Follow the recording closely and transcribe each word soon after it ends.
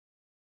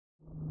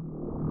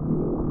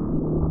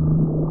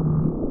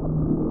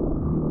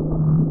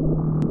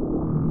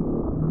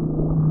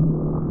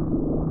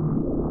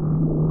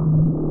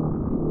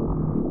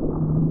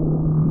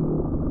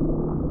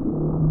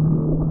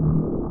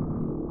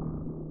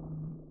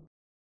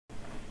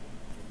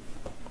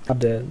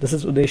This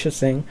is Udesh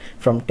Singh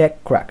from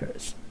Tech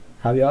Crackers.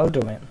 How y'all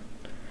doing?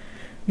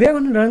 We are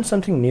going to learn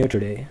something new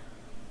today,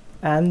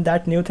 and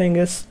that new thing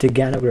is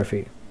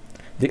Steganography,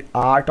 the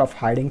art of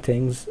hiding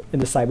things in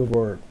the cyber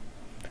world.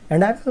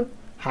 And I will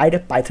hide a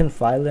Python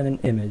file and an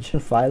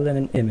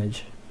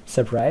image.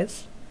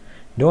 Surprise?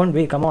 Don't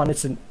be, come on,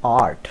 it's an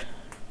art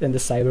in the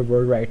cyber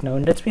world right now,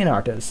 and let's be an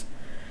artist.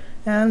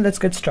 And let's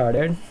get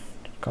started.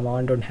 Come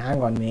on, don't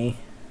hang on me.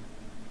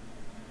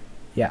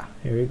 Yeah,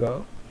 here we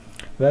go.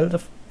 Well, the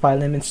file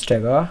name is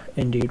Stega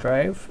in D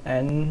drive,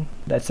 and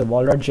that's a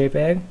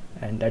wall.jpg,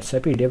 and that's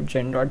a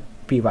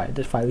pdf.gen.py,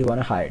 the file you want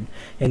to hide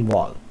in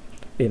wall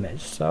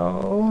image.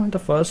 So the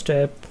first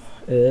step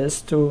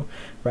is to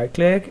right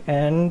click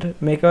and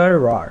make a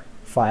RAR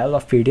file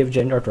of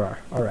pdf.gen.rar.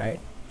 Alright.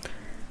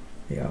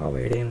 Yeah,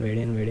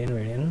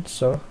 waiting.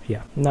 So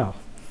yeah, now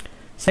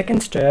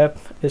second step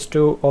is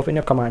to open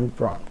your command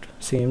prompt.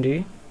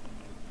 CMD.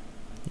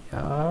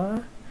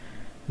 Yeah,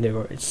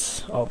 there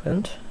it's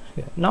opened.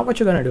 Yeah. Now what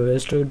you're gonna do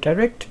is to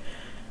direct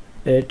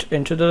it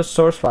into the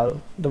source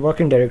file, the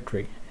working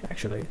directory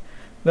actually.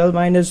 Well,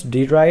 mine is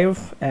D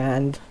drive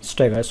and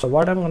Stega, so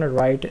what I'm gonna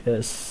write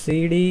is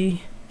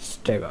cd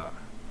Stega.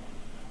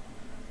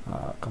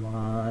 Come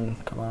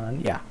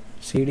on, yeah,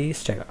 cd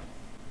Stega.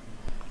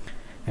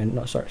 And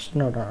no, sorry,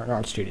 no,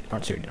 not cd.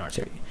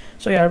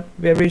 So yeah,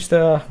 we have reached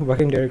the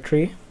working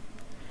directory.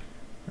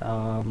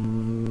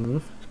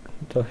 So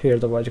here are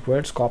the logic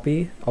words: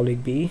 copy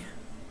 /b.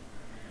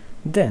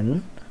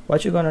 Then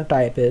what you're gonna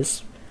type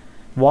is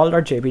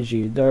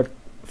wall.jpg, the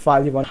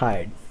file you want to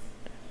hide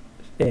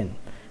in,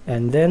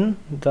 and then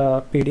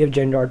the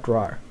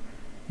pdf.gen.rar,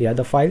 yeah,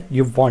 the file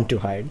you want to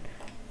hide.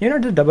 You know,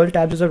 the double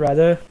tabs is a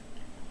rather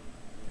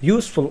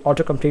useful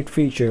autocomplete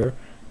feature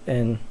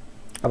in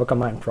our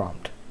command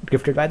prompt,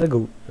 gifted by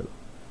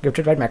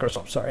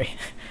Microsoft, sorry.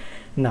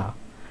 Now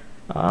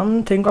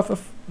think of a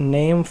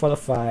name for the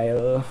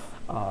file,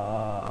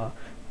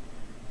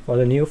 for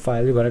the new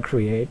file you're gonna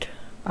create.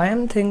 I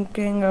am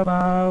thinking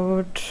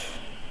about,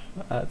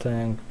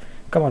 come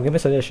on, give me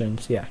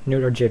suggestions. Yeah,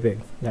 new.jpg,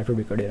 that would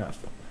be good enough.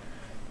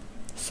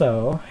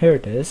 So here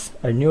it is,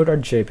 a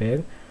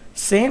new.jpg,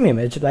 same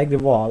image like the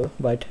wall,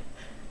 but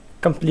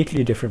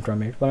completely different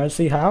from it. Wanna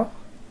see how?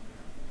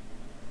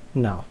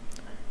 Now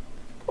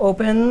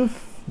open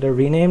the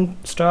rename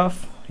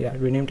stuff, yeah,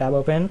 rename tab,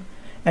 open,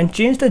 and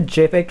change the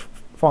JPEG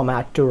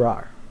format to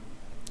RAR.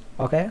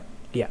 Okay,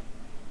 yeah.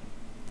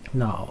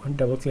 Now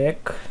double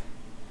click.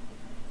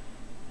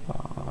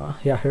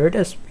 Yeah, here it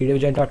is,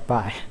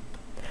 pdf.gen.py.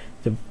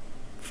 The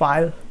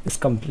file is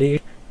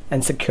complete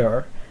and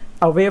secure,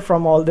 away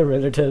from all the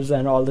relatives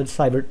and all the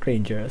cyber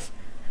dangers.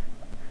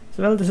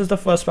 So well, this is the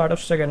first part of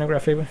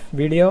Steganography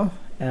video,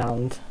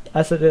 and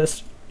I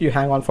suggest you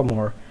hang on for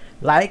more.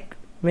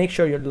 Make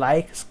sure you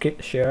like,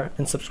 share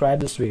and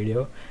subscribe this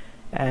video,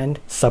 and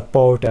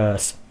support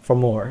us for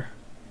more.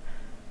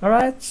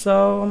 Alright,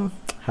 so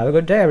have a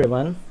good day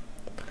everyone.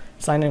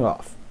 Signing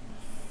off.